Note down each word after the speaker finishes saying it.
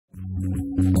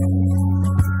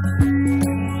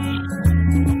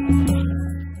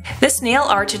This nail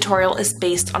art tutorial is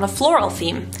based on a floral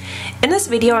theme. In this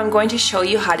video, I'm going to show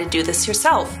you how to do this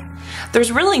yourself.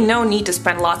 There's really no need to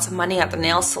spend lots of money at the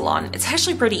nail salon. It's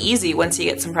actually pretty easy once you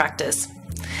get some practice.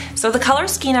 So the color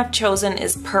scheme I've chosen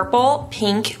is purple,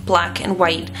 pink, black, and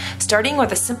white, starting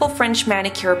with a simple French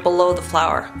manicure below the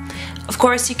flower. Of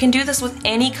course, you can do this with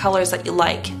any colors that you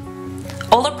like.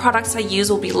 All the products I use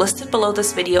will be listed below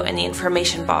this video in the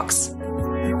information box.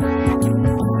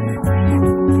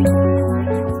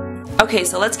 Okay,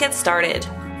 so let's get started.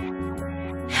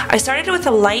 I started with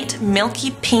a light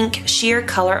milky pink sheer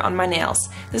color on my nails.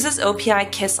 This is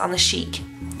OPI Kiss on the Chic.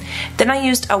 Then I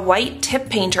used a white tip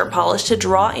painter polish to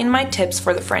draw in my tips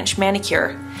for the French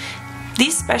manicure.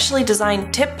 These specially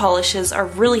designed tip polishes are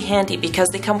really handy because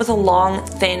they come with a long,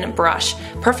 thin brush,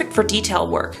 perfect for detail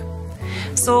work.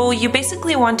 So you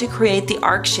basically want to create the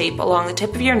arc shape along the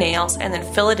tip of your nails and then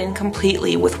fill it in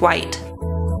completely with white.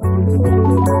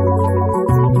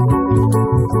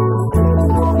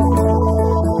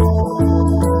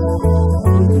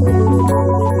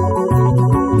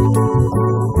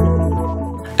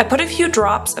 Put a few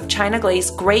drops of China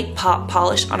Glaze Great Pop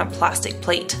polish on a plastic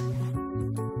plate.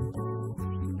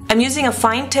 I'm using a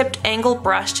fine-tipped angle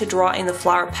brush to draw in the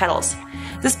flower petals.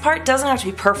 This part doesn't have to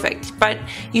be perfect, but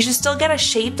you should still get a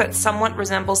shape that somewhat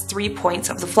resembles 3 points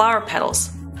of the flower petals.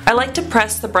 I like to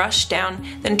press the brush down,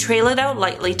 then trail it out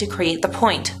lightly to create the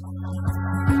point.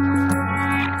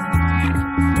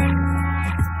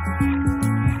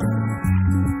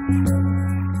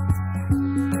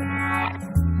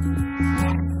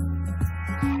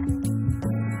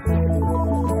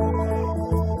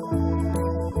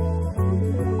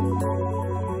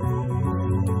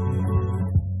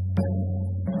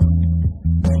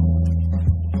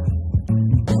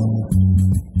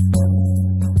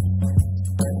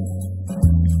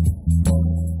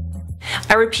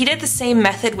 I repeated the same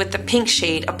method with the pink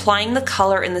shade, applying the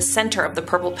color in the center of the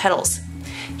purple petals.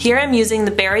 Here I'm using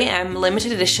the Barry M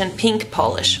limited edition pink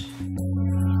polish.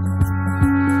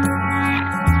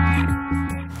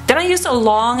 Then I used a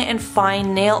long and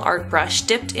fine nail art brush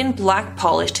dipped in black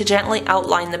polish to gently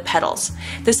outline the petals.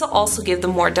 This will also give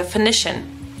them more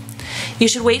definition. You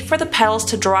should wait for the petals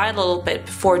to dry a little bit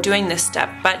before doing this step,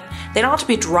 but they don't have to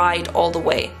be dried all the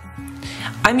way.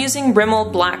 I'm using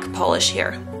Rimmel black polish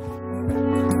here.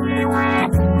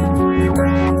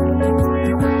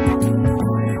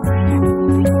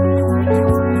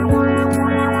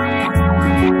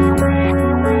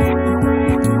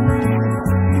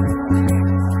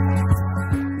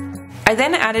 I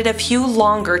then added a few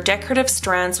longer decorative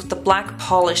strands with the black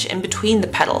polish in between the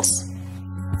petals.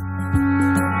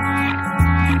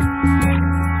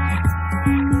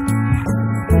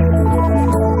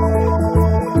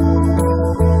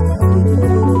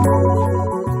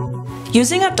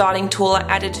 Using a dotting tool, I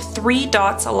added 3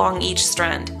 dots along each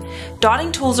strand.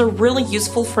 Dotting tools are really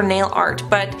useful for nail art,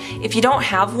 but if you don't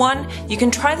have one, you can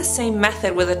try the same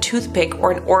method with a toothpick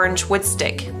or an orange wood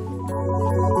stick.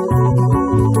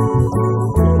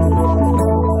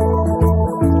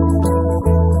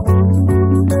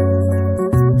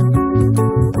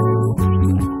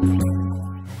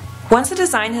 Once the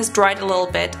design has dried a little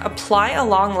bit, apply a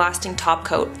long-lasting top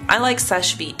coat. I like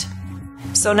Sèche Vite.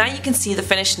 So now you can see the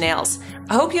finished nails.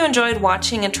 I hope you enjoyed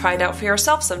watching and try it out for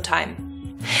yourself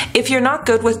sometime. If you're not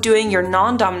good with doing your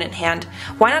non-dominant hand,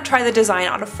 why not try the design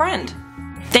on a friend?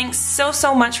 Thanks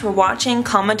so much for watching,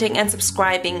 commenting, and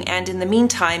subscribing, and in the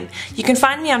meantime, you can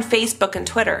find me on Facebook and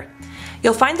Twitter.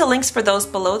 You'll find the links for those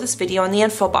below this video in the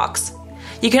info box.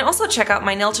 You can also check out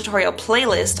my nail tutorial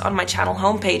playlist on my channel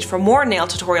homepage for more nail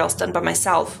tutorials done by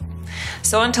myself.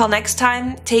 So until next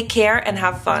time, take care and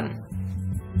have fun.